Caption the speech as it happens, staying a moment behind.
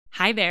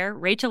Hi there,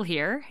 Rachel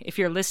here. If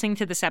you're listening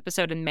to this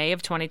episode in May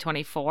of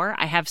 2024,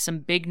 I have some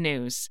big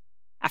news.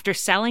 After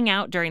selling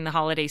out during the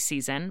holiday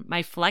season,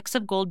 my Flecks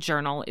of Gold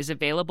journal is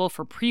available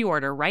for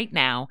pre-order right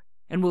now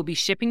and will be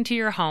shipping to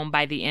your home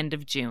by the end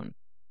of June.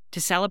 To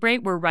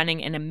celebrate, we're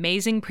running an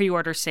amazing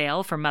pre-order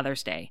sale for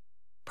Mother's Day.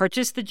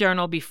 Purchase the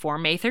journal before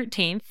May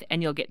 13th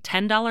and you'll get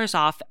 $10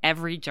 off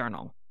every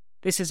journal.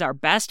 This is our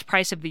best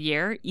price of the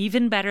year,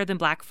 even better than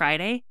Black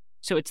Friday,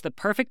 so it's the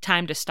perfect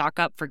time to stock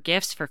up for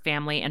gifts for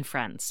family and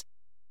friends.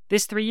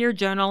 This 3-year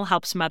journal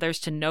helps mothers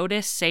to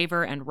notice,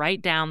 savor, and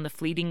write down the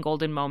fleeting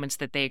golden moments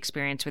that they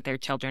experience with their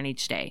children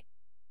each day.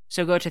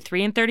 So go to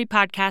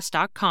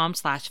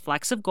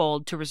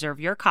 3in30podcast.com/flecksofgold to reserve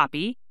your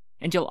copy,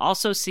 and you'll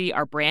also see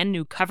our brand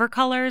new cover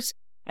colors,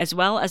 as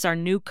well as our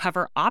new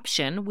cover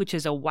option, which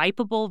is a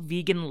wipeable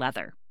vegan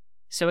leather.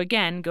 So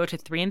again, go to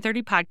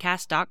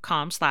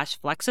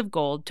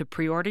 3in30podcast.com/flecksofgold to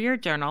pre-order your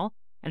journal,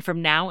 and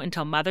from now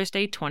until Mother's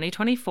Day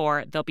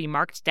 2024, they'll be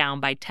marked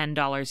down by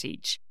 $10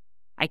 each.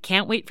 I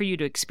can't wait for you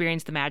to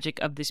experience the magic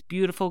of this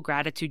beautiful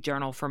gratitude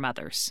journal for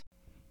mothers.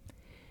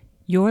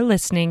 You're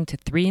listening to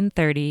 3 in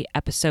 30,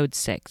 Episode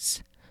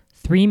 6,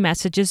 3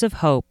 Messages of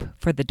Hope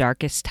for the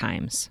Darkest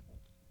Times.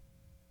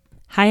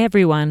 Hi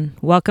everyone,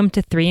 welcome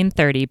to 3 in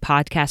 30,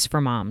 Podcast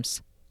for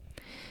Moms.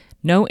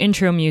 No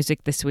intro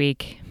music this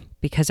week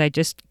because I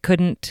just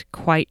couldn't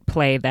quite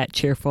play that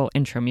cheerful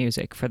intro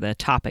music for the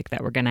topic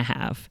that we're going to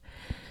have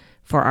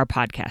for our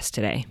podcast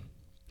today.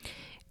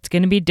 It's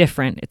going to be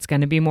different, it's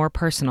going to be more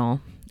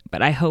personal,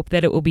 but I hope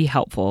that it will be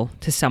helpful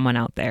to someone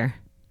out there.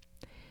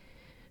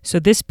 So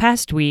this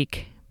past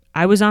week,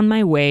 I was on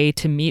my way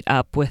to meet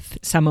up with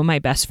some of my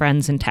best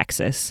friends in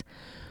Texas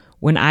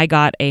when I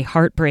got a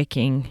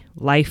heartbreaking,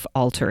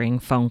 life-altering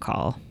phone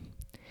call.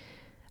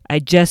 I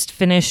just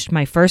finished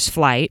my first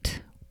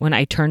flight when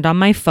I turned on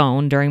my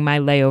phone during my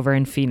layover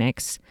in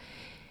Phoenix,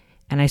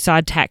 and I saw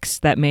a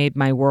text that made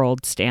my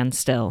world stand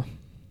still.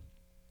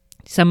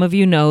 Some of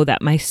you know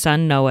that my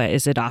son Noah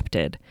is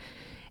adopted,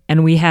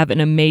 and we have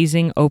an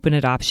amazing open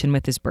adoption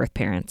with his birth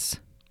parents.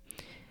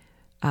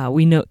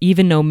 We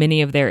know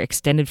many of their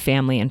extended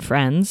family and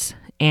friends,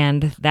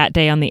 and that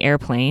day on the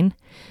airplane,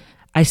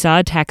 I saw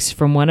a text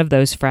from one of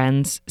those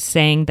friends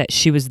saying that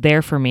she was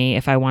there for me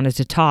if I wanted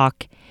to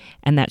talk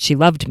and that she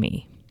loved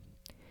me.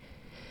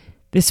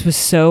 This was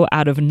so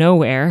out of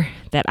nowhere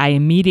that I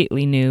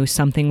immediately knew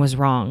something was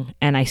wrong,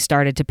 and I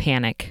started to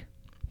panic.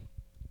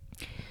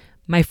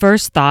 My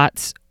first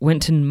thoughts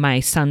went to my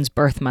son's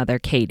birth mother,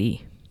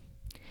 Katie.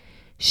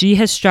 She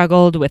has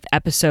struggled with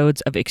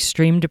episodes of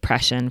extreme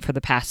depression for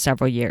the past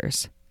several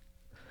years.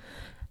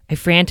 I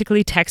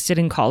frantically texted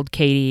and called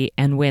Katie,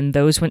 and when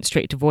those went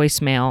straight to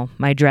voicemail,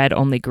 my dread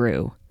only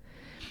grew.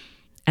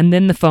 And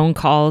then the phone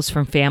calls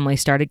from family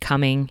started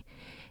coming,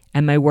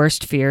 and my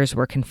worst fears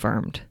were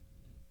confirmed.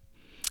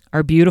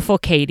 Our beautiful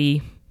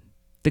Katie,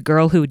 the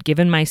girl who had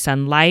given my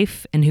son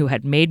life and who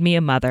had made me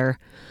a mother,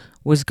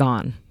 was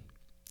gone.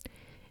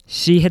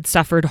 She had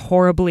suffered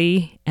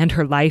horribly, and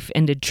her life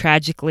ended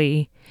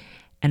tragically,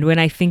 and when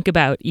I think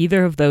about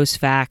either of those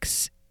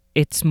facts,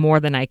 it's more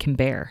than I can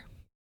bear.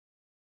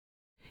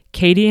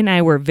 Katie and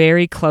I were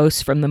very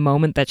close from the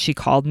moment that she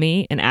called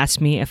me and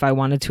asked me if I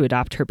wanted to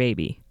adopt her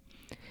baby.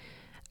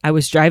 I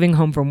was driving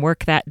home from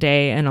work that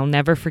day, and I'll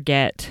never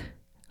forget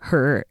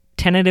her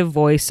tentative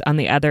voice on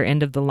the other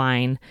end of the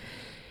line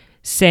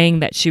saying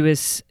that she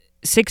was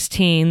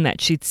 16, that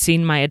she'd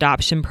seen my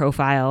adoption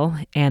profile,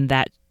 and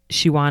that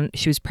she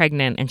was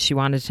pregnant and she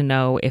wanted to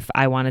know if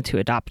I wanted to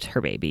adopt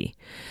her baby.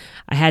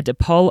 I had to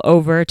pull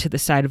over to the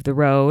side of the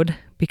road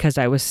because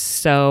I was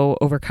so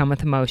overcome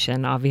with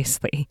emotion,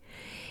 obviously.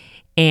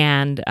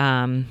 And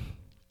I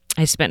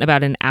spent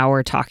about an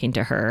hour talking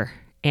to her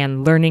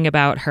and learning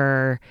about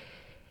her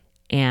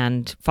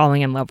and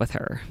falling in love with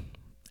her.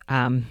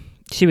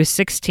 She was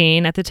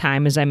 16 at the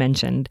time, as I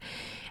mentioned,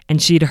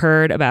 and she'd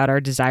heard about our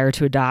desire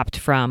to adopt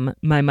from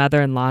my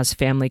mother-in-law's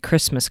family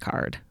Christmas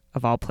card,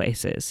 of all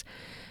places.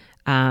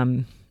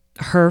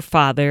 Her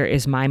father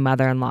is my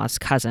mother-in-law's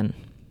cousin,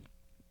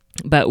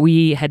 but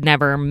we had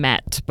never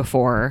met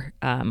before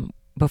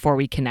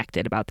we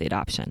connected about the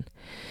adoption.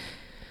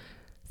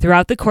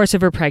 Throughout the course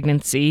of her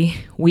pregnancy,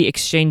 we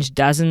exchanged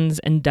dozens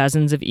and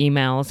dozens of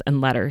emails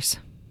and letters.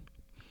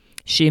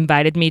 She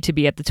invited me to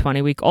be at the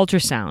 20-week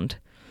ultrasound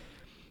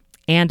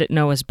and at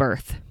Noah's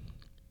birth.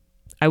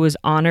 I was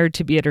honored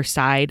to be at her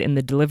side in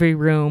the delivery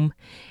room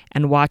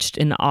and watched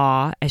in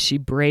awe as she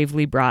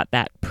bravely brought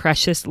that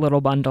precious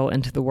little bundle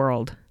into the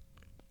world.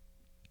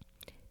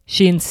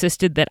 She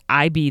insisted that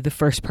I be the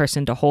first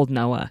person to hold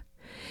Noah,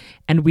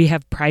 and we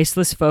have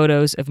priceless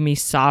photos of me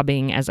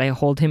sobbing as I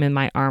hold him in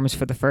my arms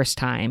for the first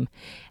time,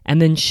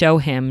 and then show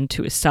him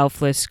to a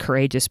selfless,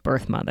 courageous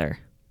birth mother.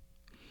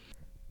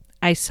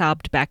 I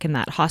sobbed back in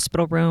that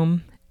hospital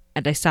room,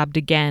 and I sobbed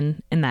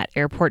again in that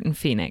airport in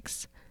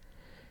Phoenix,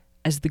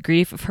 as the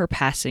grief of her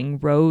passing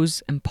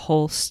rose and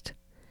pulsed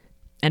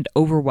and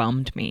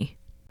overwhelmed me.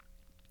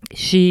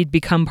 She'd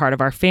become part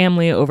of our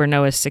family over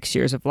Noah's 6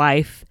 years of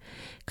life,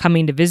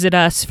 coming to visit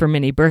us for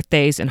many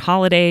birthdays and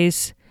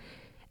holidays,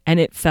 and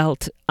it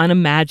felt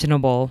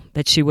unimaginable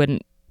that she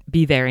wouldn't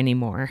be there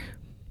anymore.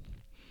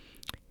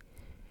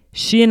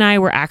 She and I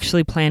were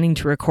actually planning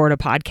to record a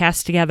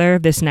podcast together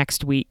this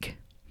next week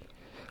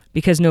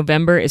because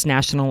November is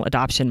National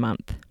Adoption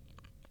Month.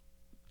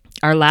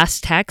 Our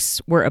last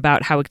texts were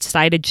about how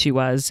excited she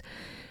was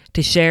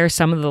to share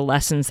some of the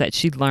lessons that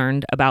she'd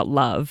learned about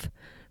love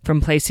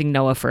from placing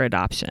Noah for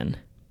adoption.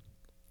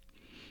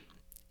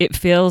 It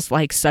feels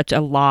like such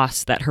a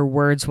loss that her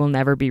words will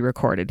never be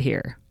recorded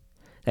here,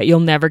 that you'll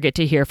never get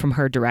to hear from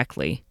her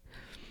directly.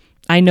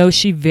 I know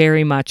she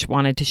very much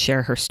wanted to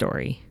share her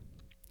story.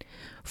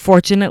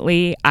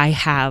 Fortunately, I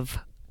have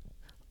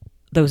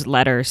those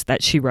letters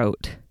that she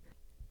wrote.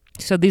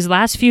 So these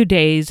last few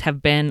days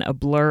have been a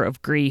blur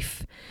of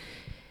grief.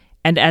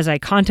 And as I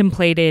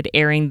contemplated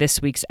airing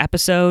this week's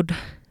episode,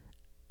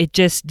 it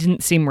just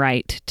didn't seem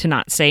right to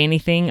not say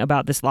anything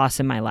about this loss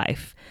in my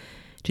life,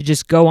 to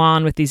just go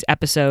on with these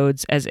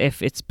episodes as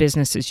if it's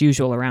business as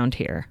usual around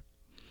here.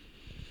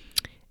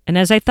 And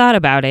as I thought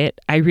about it,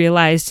 I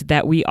realized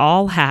that we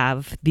all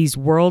have these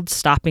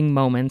world-stopping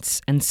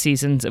moments and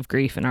seasons of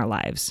grief in our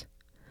lives.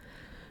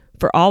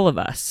 For all of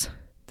us,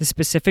 the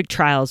specific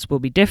trials will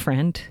be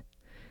different.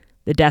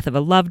 The death of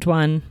a loved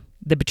one,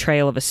 the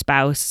betrayal of a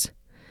spouse,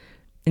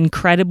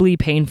 incredibly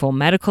painful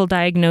medical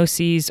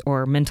diagnoses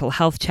or mental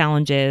health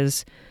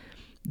challenges,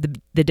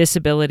 the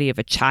disability of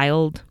a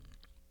child.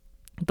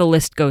 The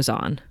list goes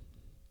on.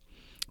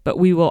 But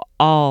we will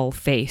all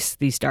face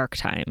these dark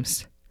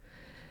times.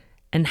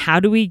 And how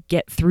do we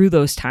get through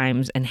those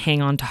times and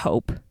hang on to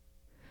hope?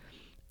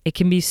 It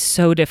can be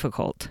so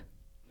difficult.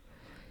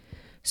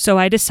 So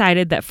I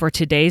decided that for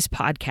today's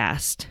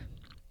podcast,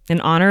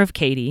 in honor of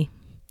Katie,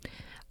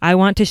 I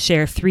want to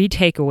share 3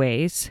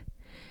 takeaways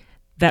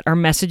that are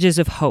messages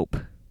of hope.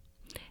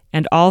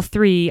 And all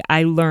 3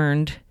 I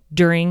learned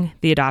during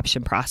the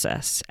adoption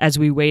process as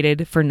we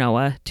waited for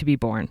Noah to be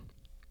born.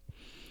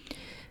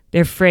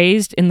 They're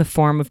phrased in the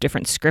form of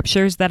different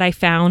scriptures that I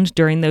found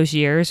during those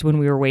years when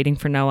we were waiting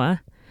for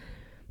Noah,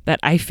 but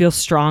I feel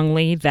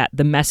strongly that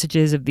the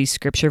messages of these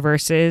scripture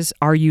verses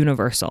are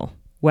universal,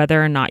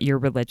 whether or not you're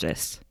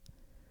religious.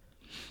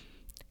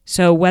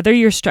 So whether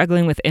you're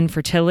struggling with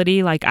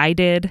infertility like I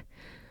did,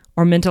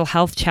 or mental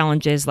health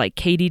challenges like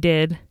Katie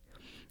did,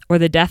 or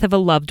the death of a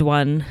loved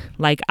one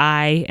like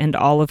I and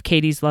all of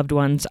Katie's loved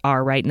ones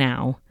are right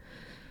now,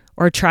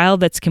 or a trial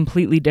that's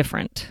completely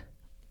different,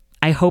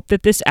 I hope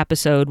that this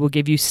episode will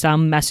give you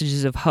some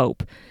messages of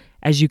hope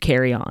as you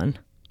carry on.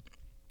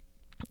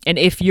 And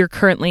if you're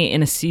currently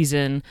in a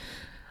season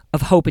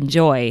of hope and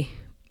joy,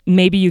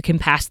 maybe you can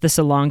pass this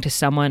along to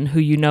someone who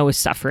you know is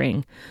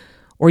suffering,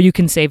 or you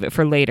can save it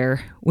for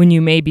later when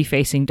you may be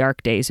facing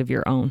dark days of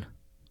your own.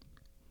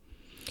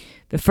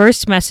 The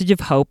first message of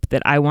hope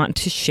that I want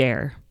to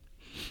share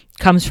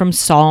comes from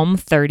Psalm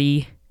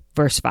 30,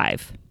 verse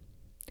 5.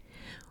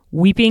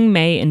 Weeping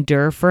may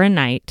endure for a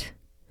night,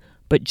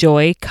 but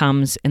joy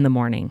comes in the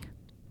morning.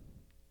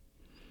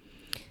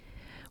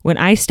 When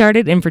I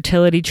started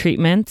infertility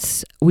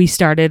treatments, we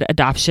started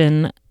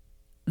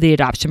the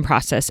adoption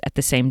process at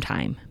the same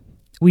time.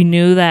 We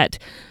knew that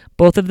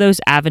both of those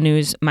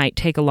avenues might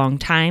take a long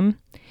time,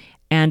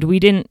 and we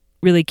didn't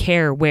really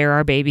care where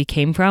our baby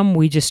came from.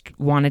 We just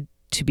wanted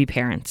to be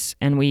parents,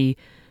 and we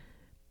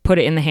put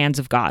it in the hands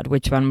of God,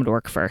 which one would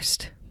work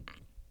first.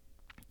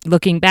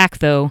 Looking back,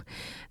 though,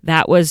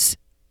 that was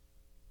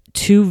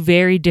 2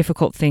 very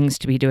difficult things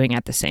to be doing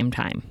at the same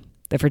time: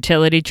 the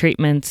fertility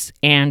treatments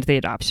and the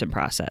adoption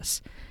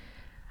process.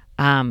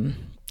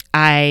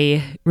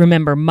 I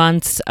remember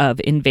months of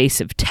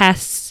invasive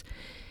tests,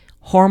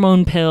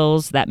 hormone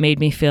pills that made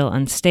me feel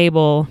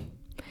unstable,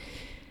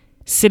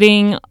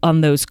 sitting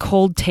on those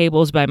cold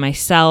tables by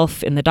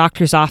myself in the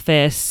doctor's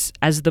office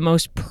as the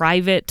most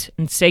private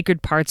and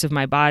sacred parts of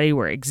my body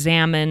were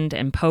examined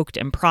and poked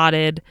and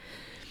prodded.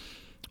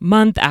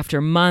 Month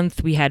after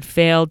month, we had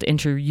failed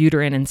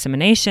intrauterine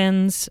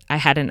inseminations. I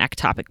had an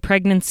ectopic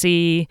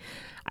pregnancy.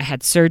 I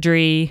had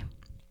surgery.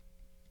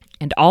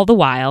 And all the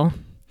while,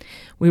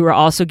 we were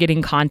also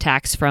getting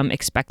contacts from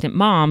expectant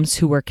moms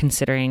who were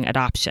considering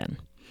adoption.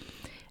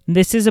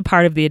 This is a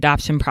part of the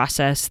adoption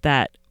process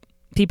that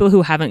people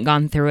who haven't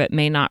gone through it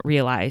may not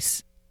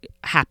realize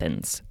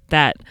happens.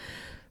 That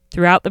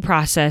throughout the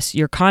process,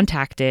 you're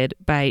contacted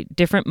by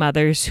different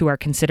mothers who are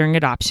considering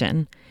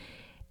adoption,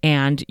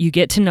 and you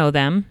get to know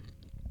them,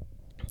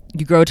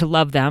 you grow to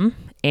love them,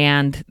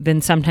 and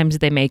then sometimes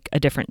they make a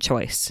different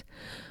choice,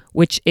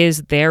 which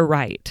is their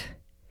right.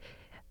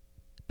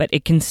 But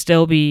it can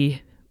still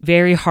be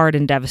very hard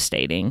and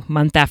devastating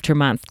month after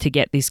month to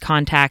get these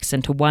contacts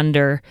and to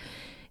wonder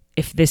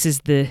if this is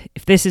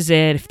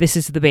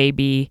the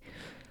baby,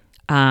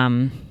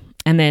 and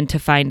then to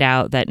find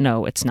out that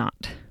no, it's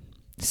not.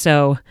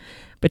 So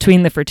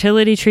between the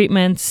fertility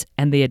treatments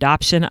and the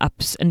adoption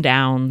ups and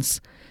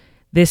downs,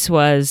 this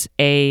was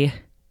a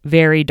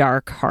very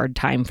dark, hard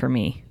time for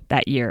me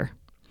that year.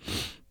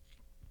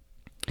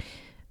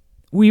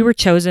 We were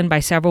chosen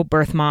by several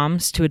birth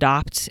moms to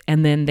adopt,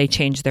 and then they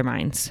changed their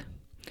minds.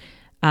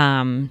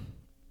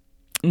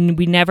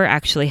 We never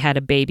actually had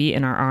a baby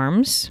in our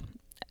arms,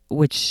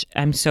 which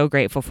I'm so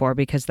grateful for,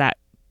 because that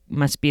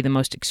must be the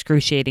most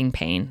excruciating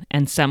pain.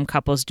 And some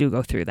couples do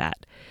go through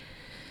that.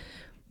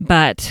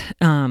 But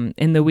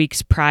in the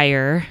weeks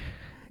prior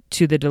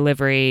to the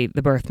delivery,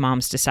 the birth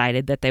moms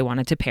decided that they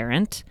wanted to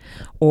parent,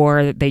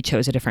 or they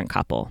chose a different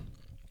couple.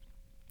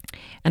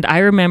 And I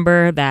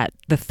remember that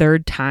the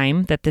third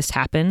time that this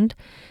happened,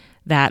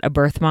 that a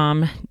birth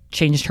mom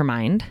changed her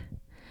mind.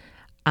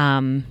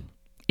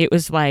 It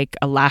was like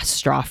a last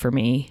straw for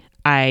me.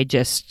 I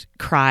just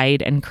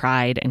cried and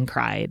cried and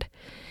cried.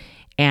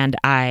 And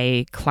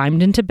I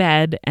climbed into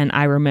bed, and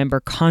I remember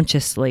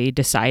consciously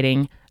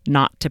deciding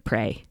not to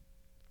pray.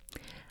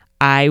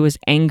 I was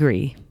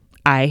angry.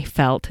 I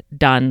felt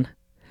done.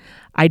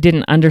 I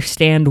didn't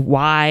understand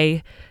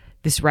why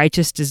this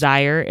righteous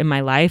desire in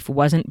my life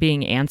wasn't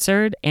being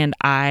answered, and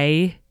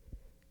I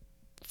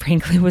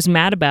frankly was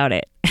mad about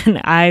it. And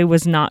I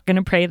was not going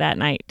to pray that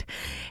night.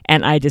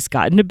 And I just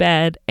got into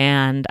bed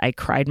and I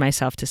cried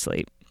myself to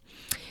sleep.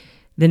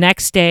 The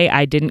next day,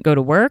 I didn't go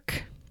to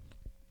work.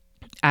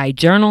 I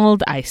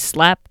journaled, I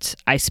slept,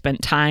 I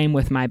spent time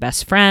with my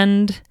best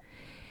friend.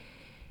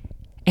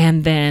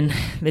 And then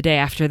the day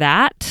after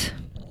that,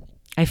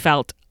 I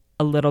felt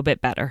a little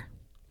bit better.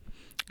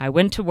 I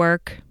went to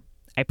work,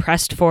 I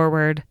pressed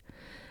forward,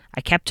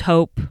 I kept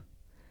hope,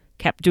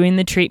 kept doing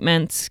the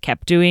treatments,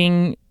 kept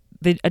doing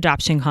the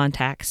adoption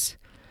contacts.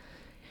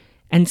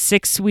 And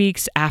 6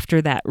 weeks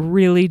after that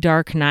really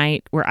dark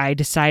night where I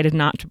decided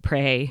not to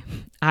pray,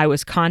 I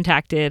was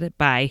contacted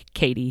by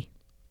Katie,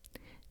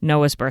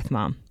 Noah's birth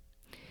mom,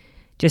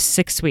 just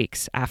 6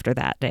 weeks after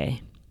that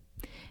day.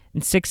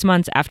 And 6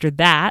 months after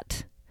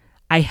that,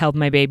 I held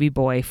my baby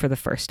boy for the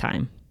first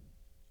time.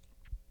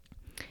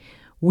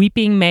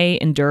 Weeping may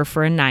endure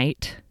for a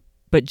night,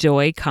 but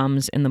joy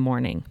comes in the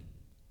morning.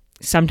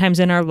 Sometimes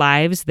in our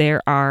lives,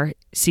 there are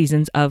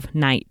seasons of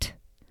night,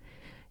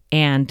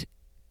 and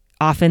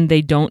often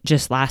they don't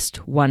just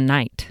last one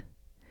night.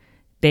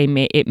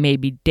 It may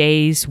be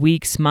days,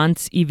 weeks,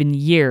 months, even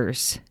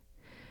years.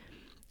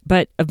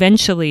 But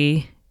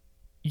eventually,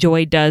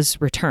 joy does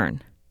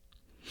return.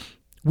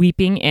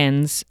 Weeping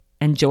ends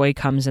and joy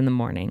comes in the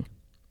morning.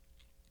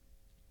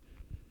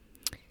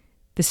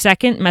 The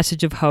second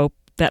message of hope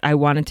that I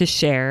wanted to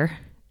share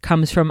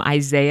comes from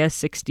Isaiah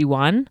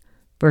 61,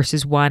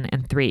 verses 1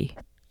 and 3.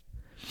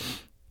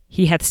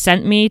 He hath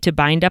sent me to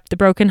bind up the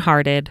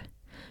brokenhearted,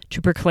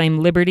 to proclaim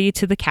liberty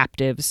to the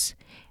captives,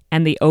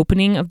 and the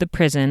opening of the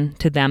prison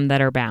to them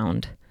that are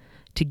bound,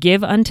 to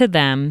give unto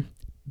them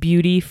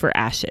beauty for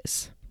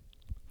ashes.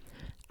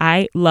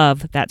 I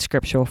love that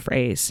scriptural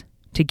phrase,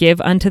 to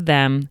give unto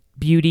them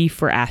beauty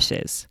for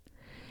ashes.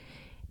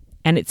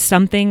 And it's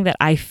something that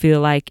I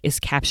feel like is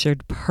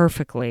captured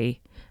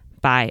perfectly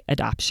by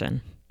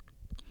adoption.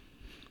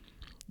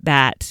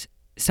 That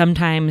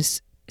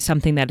sometimes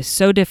something that is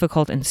so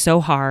difficult and so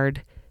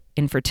hard,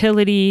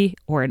 infertility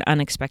or an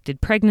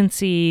unexpected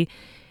pregnancy,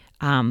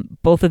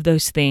 both of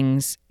those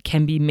things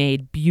can be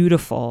made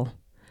beautiful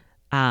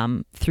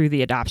through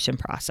the adoption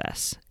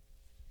process.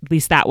 At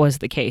least that was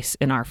the case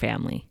in our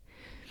family.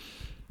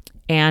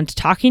 And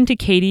talking to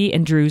Katie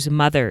and Drew's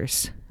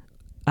mothers,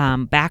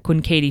 back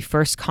when Katie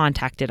first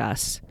contacted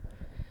us,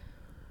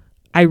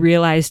 I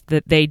realized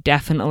that they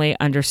definitely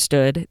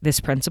understood this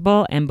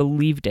principle and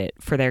believed it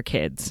for their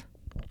kids.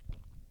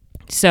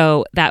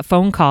 So that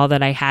phone call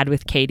that I had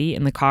with Katie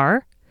in the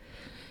car,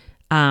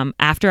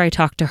 after I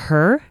talked to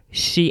her,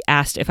 she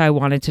asked if I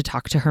wanted to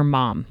talk to her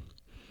mom.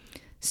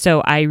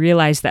 So I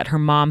realized that her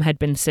mom had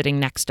been sitting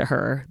next to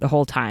her the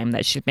whole time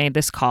that she'd made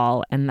this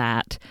call, and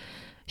that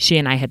she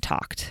and I had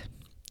talked,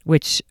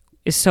 which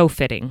is so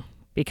fitting,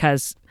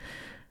 because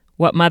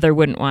what mother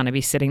wouldn't want to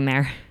be sitting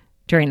there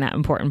during that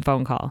important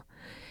phone call?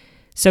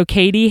 So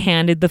Katie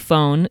handed the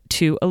phone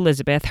to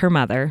Elizabeth, her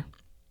mother,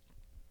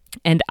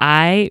 and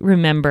I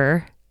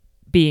remember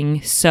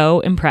being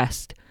so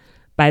impressed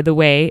by the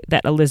way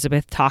that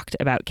Elizabeth talked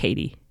about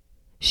Katie.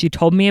 She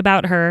told me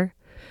about her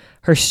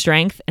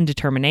strength and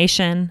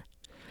determination.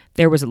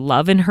 There was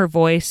love in her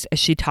voice as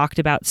she talked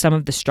about some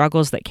of the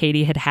struggles that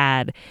Katie had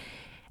had,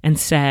 and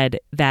said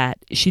that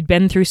she'd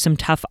been through some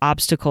tough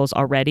obstacles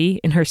already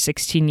in her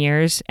 16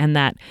 years, and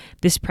that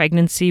this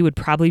pregnancy would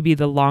probably be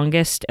the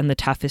longest and the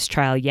toughest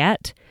trial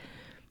yet.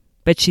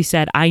 But she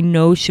said, I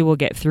know she will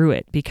get through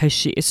it because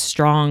she is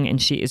strong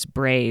and she is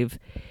brave.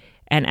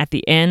 And at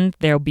the end,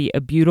 there'll be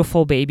a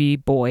beautiful baby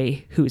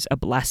boy who's a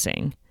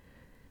blessing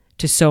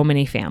to so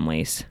many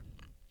families.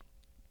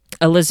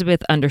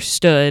 Elizabeth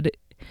understood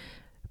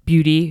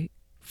beauty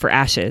for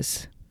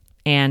ashes.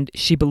 And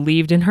she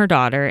believed in her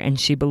daughter, and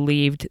she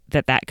believed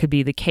that that could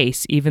be the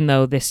case, even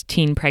though this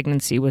teen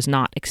pregnancy was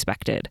not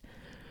expected.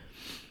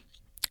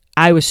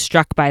 I was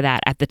struck by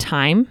that at the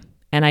time,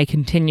 and I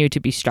continue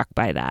to be struck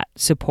by that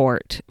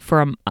support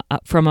from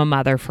a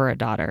mother for a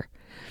daughter.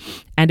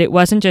 And it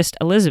wasn't just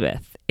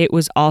Elizabeth. It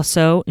was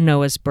also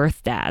Noah's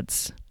birth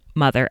dad's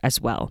mother as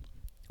well.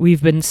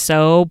 We've been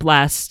so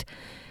blessed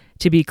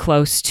to be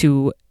close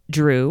to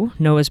Drew,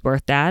 Noah's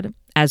birth dad,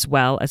 as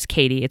well as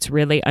Katie. It's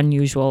really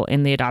unusual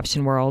in the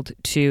adoption world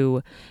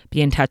to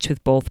be in touch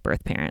with both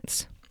birth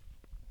parents.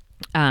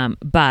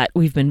 But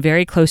we've been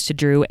very close to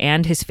Drew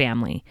and his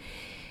family.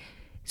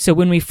 So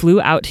when we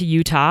flew out to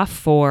Utah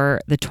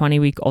for the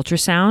 20-week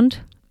ultrasound,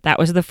 that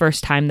was the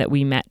first time that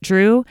we met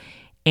Drew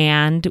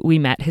and we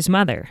met his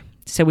mother.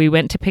 So we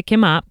went to pick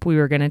him up. We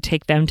were going to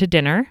take them to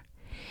dinner,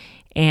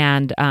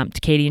 and to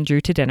Katie and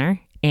Drew to dinner.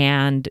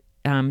 And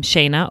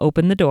Shayna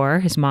opened the door,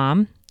 his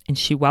mom, and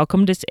she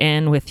welcomed us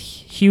in with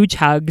huge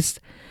hugs.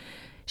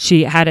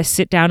 She had us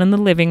sit down in the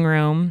living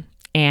room,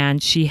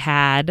 and she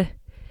had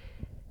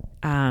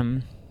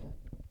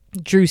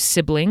Drew's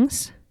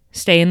siblings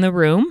stay in the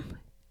room.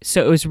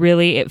 So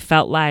it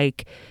felt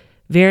like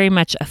very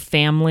much a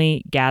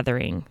family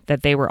gathering,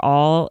 that they were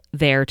all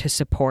there to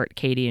support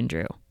Katie and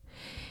Drew.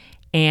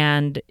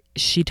 And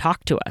she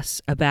talked to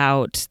us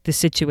about the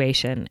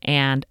situation.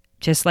 And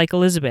just like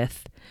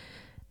Elizabeth,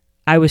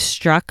 I was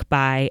struck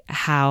by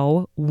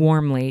how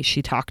warmly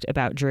she talked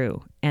about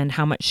Drew and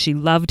how much she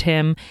loved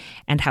him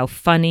and how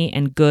funny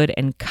and good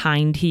and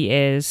kind he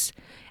is.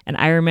 And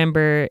I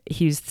remember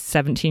he's a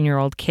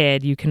 17-year-old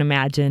kid. You can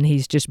imagine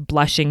he's just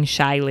blushing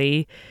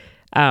shyly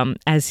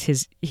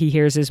as he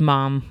hears his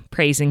mom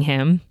praising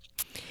him.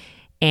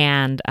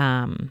 And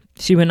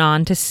she went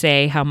on to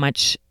say how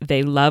much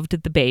they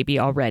loved the baby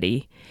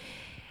already,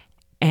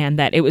 and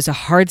that it was a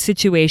hard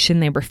situation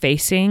they were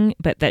facing,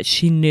 but that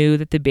she knew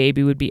that the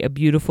baby would be a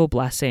beautiful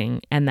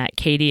blessing and that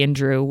Katie and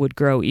Drew would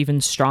grow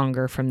even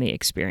stronger from the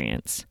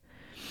experience.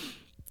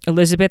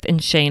 Elizabeth and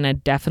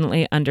Shayna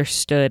definitely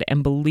understood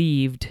and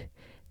believed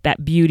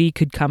that beauty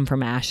could come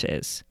from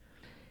ashes.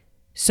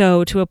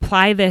 So to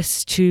apply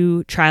this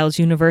to trials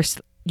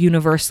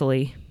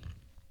universally,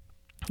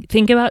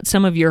 think about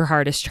some of your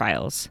hardest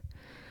trials.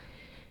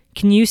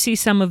 Can you see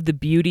some of the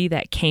beauty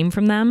that came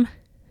from them?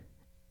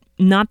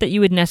 Not that you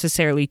would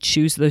necessarily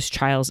choose those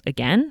trials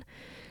again,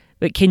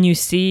 but can you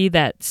see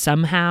that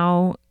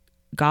somehow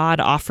God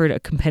offered a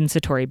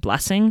compensatory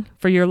blessing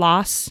for your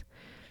loss?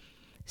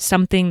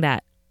 Something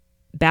that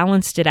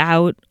balanced it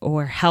out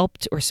or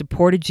helped or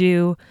supported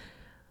you?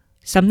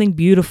 Something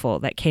beautiful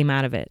that came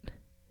out of it.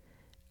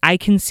 I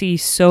can see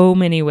so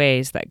many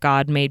ways that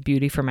God made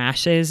beauty from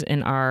ashes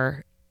in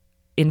our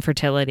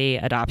infertility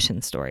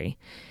adoption story.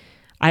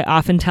 I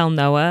often tell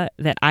Noah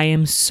that I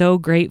am so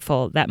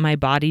grateful that my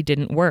body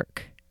didn't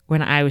work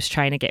when I was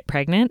trying to get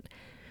pregnant,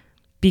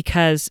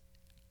 because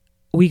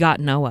we got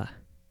Noah.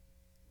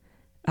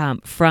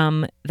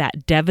 From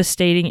that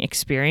devastating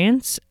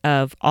experience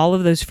of all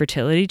of those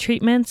fertility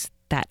treatments,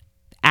 that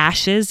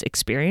ashes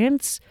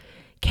experience,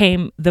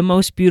 came the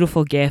most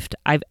beautiful gift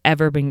I've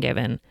ever been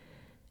given.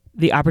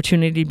 The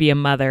opportunity to be a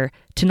mother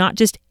to not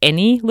just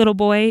any little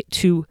boy,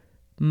 to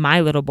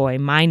my little boy,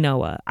 my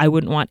Noah. I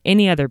wouldn't want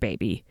any other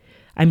baby.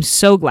 I'm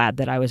so glad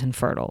that I was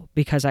infertile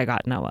because I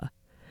got Noah.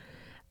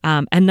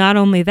 And not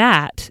only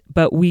that,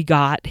 but we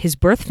got his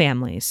birth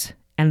families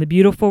and the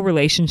beautiful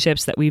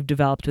relationships that we've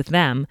developed with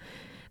them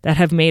that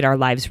have made our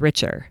lives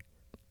richer.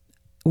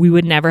 We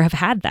would never have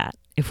had that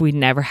if we'd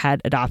never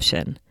had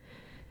adoption.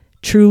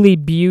 Truly,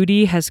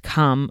 beauty has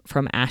come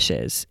from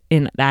ashes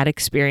in that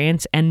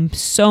experience and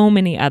so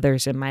many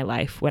others in my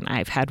life when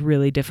I've had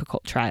really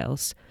difficult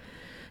trials.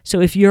 So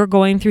if you're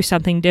going through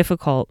something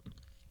difficult,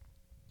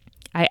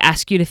 I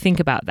ask you to think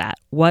about that.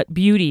 What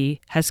beauty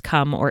has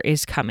come or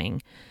is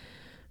coming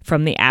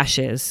from the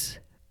ashes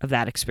of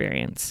that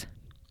experience?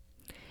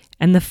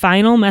 And the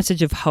final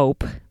message of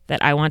hope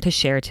that I want to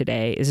share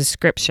today is a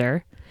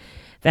scripture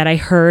that I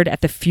heard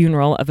at the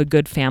funeral of a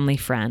good family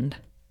friend.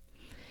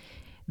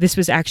 This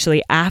was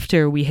actually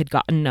after we had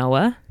gotten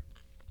Noah,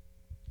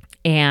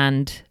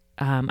 and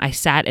I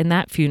sat in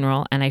that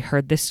funeral and I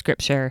heard this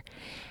scripture,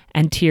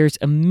 and tears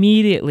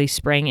immediately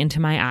sprang into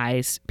my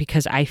eyes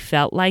because I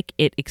felt like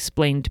it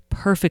explained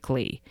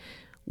perfectly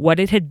what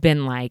it had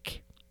been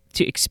like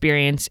to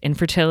experience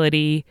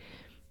infertility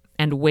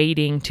and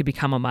waiting to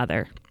become a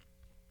mother.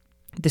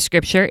 The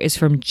scripture is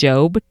from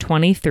Job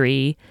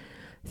 23,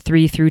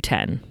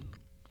 3-10.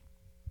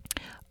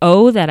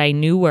 Oh, that I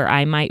knew where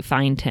I might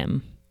find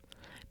him.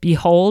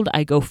 Behold,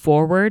 I go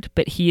forward,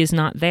 but he is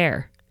not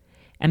there,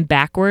 and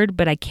backward,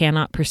 but I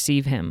cannot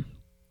perceive him.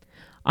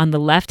 On the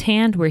left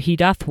hand where he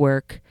doth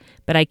work,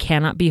 but I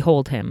cannot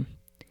behold him.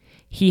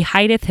 He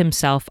hideth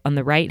himself on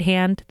the right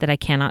hand, that I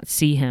cannot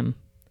see him.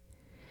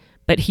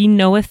 But he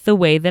knoweth the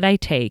way that I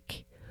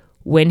take.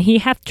 When he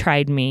hath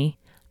tried me,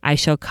 I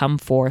shall come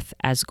forth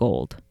as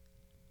gold.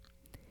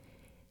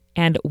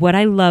 And what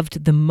I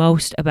loved the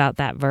most about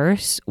that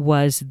verse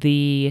was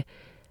the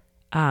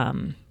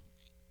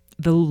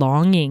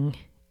longing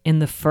in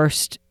the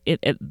first.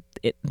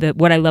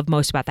 What I love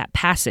most about that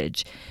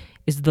passage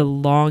is the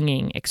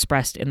longing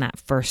expressed in that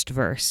first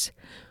verse,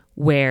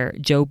 where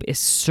Job is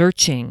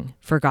searching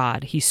for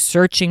God. He's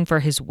searching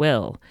for his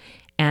will,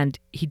 and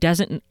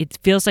it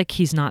feels like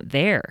he's not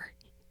there.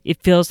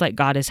 It feels like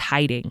God is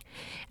hiding.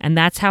 And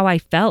that's how I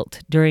felt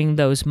during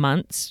those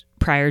months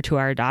prior to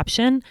our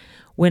adoption,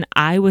 when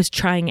I was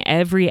trying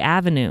every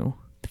avenue,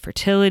 the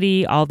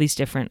fertility, all these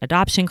different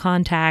adoption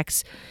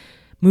contacts,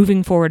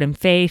 moving forward in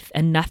faith,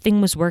 and nothing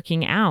was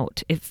working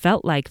out. It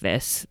felt like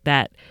this,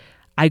 that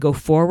I go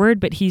forward,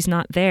 but he's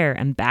not there,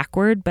 and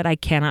backward, but I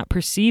cannot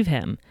perceive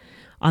him.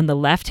 On the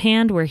left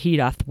hand where he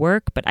doth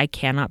work, but I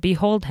cannot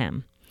behold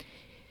him.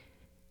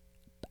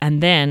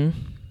 And then,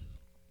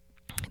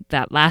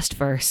 that last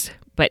verse,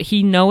 but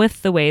he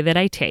knoweth the way that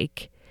I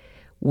take.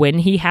 When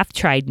he hath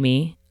tried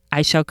me,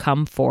 I shall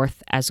come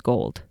forth as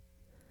gold.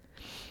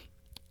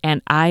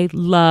 And I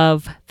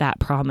love that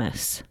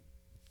promise,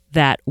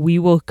 that we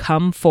will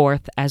come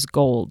forth as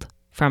gold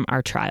from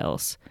our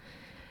trials.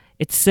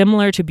 It's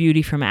similar to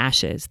beauty from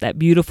ashes, that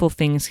beautiful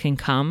things can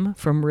come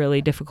from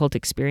really difficult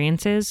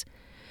experiences.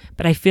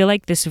 But I feel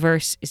like this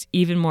verse is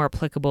even more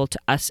applicable to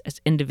us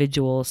as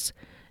individuals,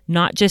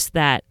 not just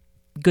that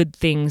good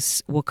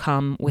things will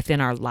come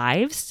within our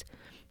lives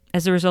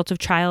as a result of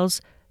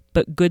trials,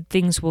 but good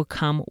things will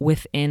come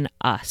within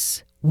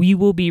us. We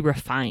will be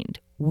refined.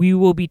 We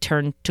will be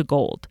turned to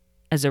gold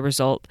as a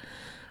result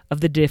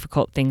of the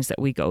difficult things that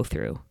we go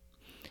through.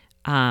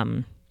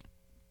 The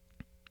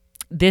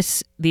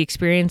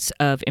experience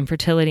of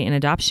infertility and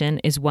adoption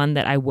is one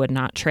that I would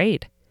not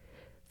trade.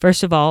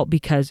 First of all,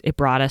 because it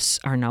brought us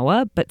our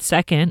Noah, but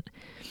second,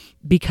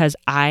 because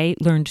I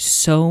learned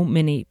so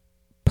many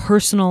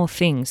personal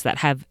things that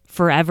have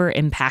forever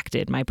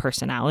impacted my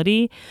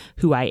personality,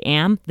 who I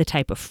am, the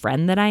type of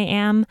friend that I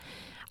am.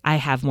 I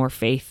have more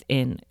faith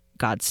in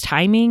God's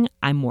timing.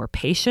 I'm more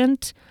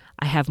patient.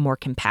 I have more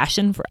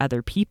compassion for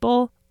other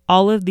people.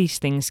 All of these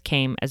things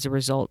came as a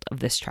result of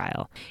this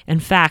trial. In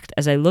fact,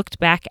 as I looked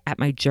back at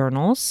my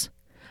journals,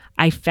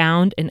 I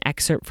found an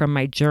excerpt from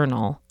my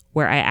journal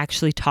where I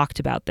actually talked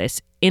about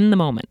this in the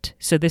moment.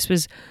 So this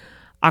was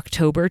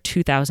October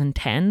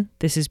 2010.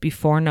 This is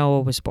before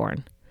Noah was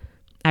born.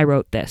 I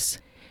wrote this.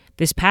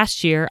 This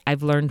past year,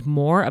 I've learned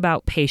more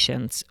about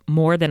patience,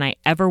 more than I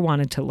ever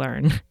wanted to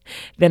learn,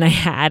 than I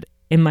had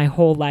in my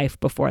whole life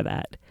before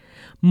that.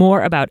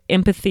 More about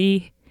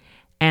empathy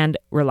and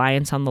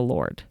reliance on the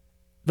Lord.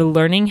 The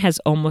learning has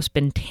almost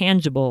been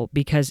tangible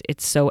because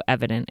it's so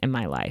evident in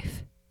my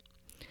life.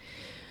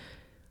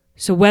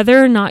 So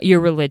whether or not you're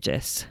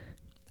religious,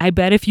 I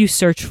bet if you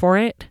search for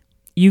it,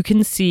 you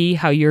can see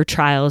how your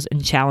trials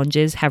and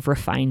challenges have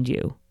refined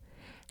you,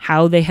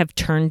 how they have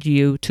turned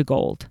you to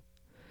gold.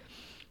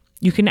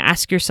 You can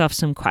ask yourself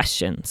some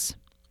questions.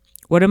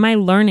 What am I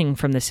learning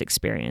from this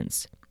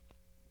experience?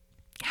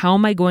 How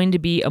am I going to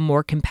be a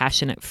more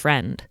compassionate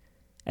friend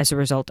as a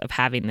result of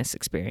having this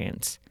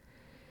experience?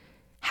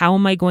 How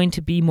am I going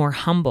to be more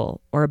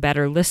humble or a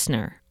better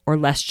listener or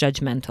less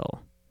judgmental?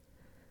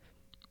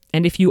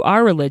 And if you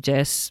are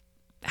religious,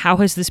 how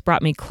has this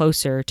brought me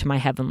closer to my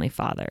Heavenly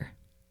Father?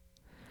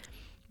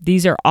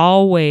 These are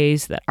all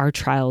ways that our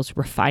trials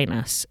refine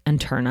us and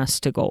turn us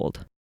to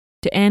gold.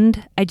 To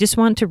end, I just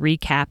want to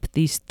recap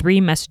these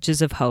 3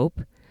 messages of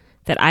hope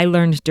that I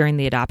learned during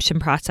the adoption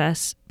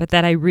process, but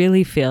that I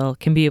really feel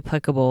can be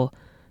applicable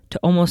to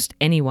almost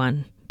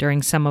anyone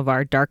during some of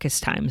our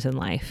darkest times in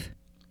life.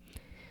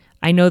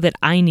 I know that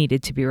I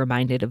needed to be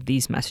reminded of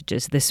these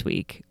messages this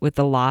week with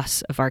the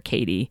loss of our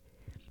Katie.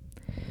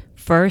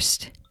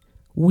 First,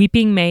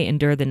 weeping may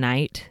endure the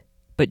night,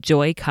 but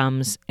joy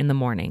comes in the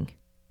morning.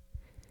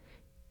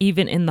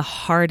 Even in the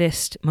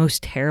hardest,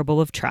 most terrible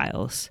of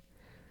trials,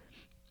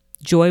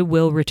 joy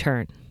will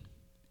return.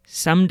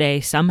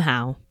 Someday,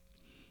 somehow,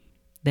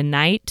 the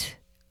night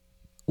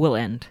will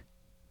end.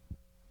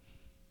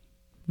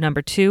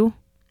 Number 2,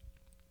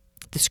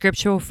 the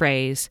scriptural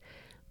phrase,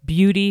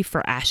 beauty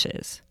for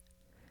ashes.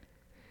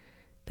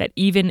 That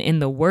even in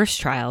the worst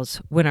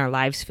trials, when our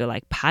lives feel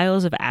like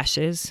piles of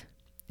ashes,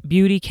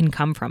 beauty can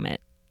come from it.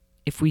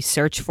 If we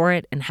search for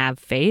it and have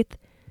faith,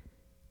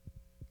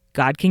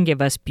 God can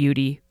give us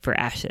beauty for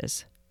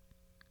ashes.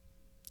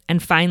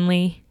 And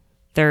finally,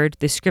 third,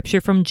 the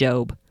scripture from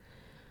Job,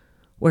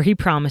 where he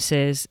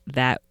promises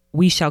that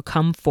we shall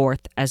come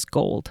forth as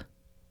gold,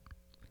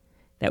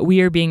 that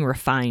we are being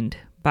refined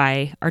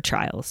by our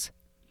trials,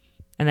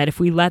 and that if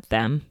we let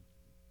them,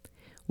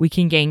 we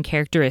can gain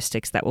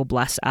characteristics that will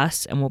bless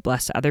us and will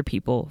bless other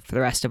people for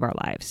the rest of our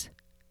lives.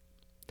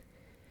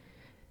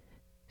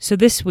 So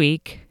this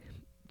week,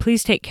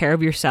 please take care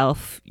of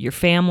yourself, your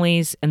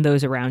families, and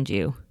those around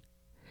you.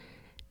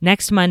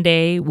 Next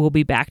Monday, we'll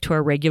be back to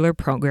our regular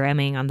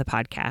programming on the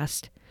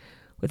podcast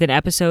with an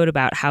episode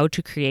about how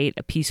to create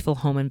a peaceful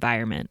home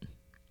environment.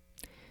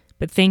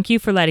 But thank you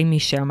for letting me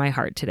share my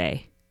heart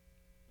today.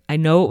 I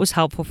know it was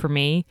helpful for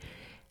me,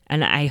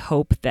 and I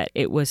hope that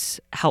it was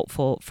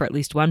helpful for at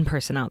least one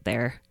person out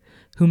there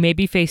who may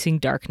be facing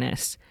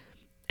darkness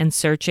and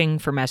searching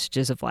for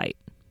messages of light.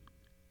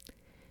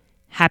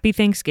 Happy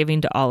Thanksgiving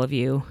to all of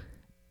you,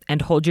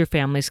 and hold your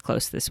families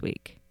close this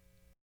week.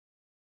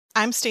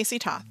 I'm Stacey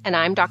Toth. And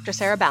I'm Dr.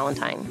 Sarah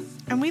Ballantyne.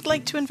 And we'd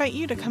like to invite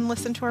you to come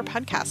listen to our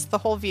podcast, The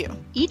Whole View.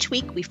 Each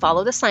week, we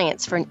follow the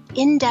science for an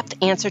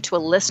in-depth answer to a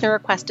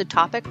listener-requested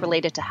topic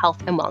related to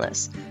health and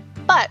wellness.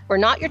 But we're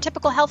not your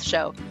typical health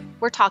show.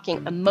 We're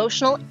talking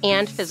emotional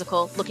and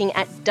physical, looking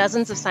at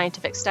dozens of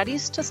scientific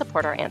studies to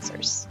support our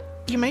answers.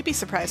 You might be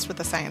surprised what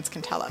the science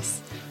can tell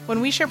us.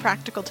 When we share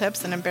practical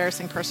tips and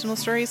embarrassing personal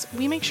stories,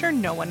 we make sure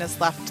no one is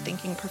left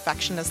thinking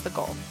perfection is the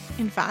goal.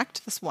 In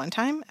fact, this one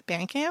time at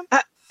band camp...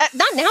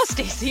 Not now,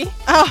 Stacey.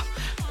 Oh,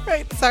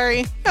 right,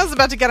 sorry. I was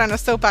about to get on a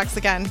soapbox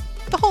again.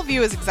 The Whole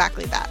View is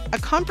exactly that, a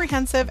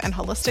comprehensive and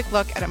holistic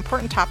look at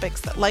important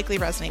topics that likely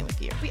resonate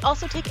with you. We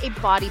also take a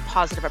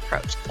body-positive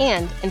approach,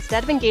 and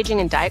instead of engaging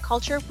in diet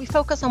culture, we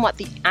focus on what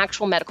the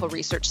actual medical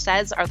research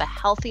says are the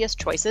healthiest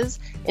choices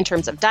in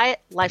terms of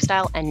diet,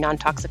 lifestyle, and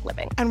non-toxic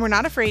living. And we're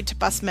not afraid to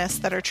bust myths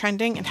that are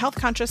trending in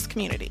health-conscious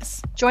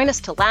communities. Join us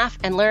to laugh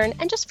and learn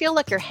and just feel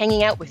like you're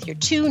hanging out with your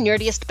two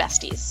nerdiest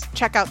besties.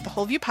 Check out the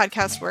Whole View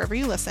podcast wherever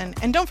you listen,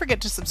 and don't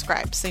forget to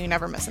subscribe so you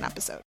never miss an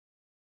episode.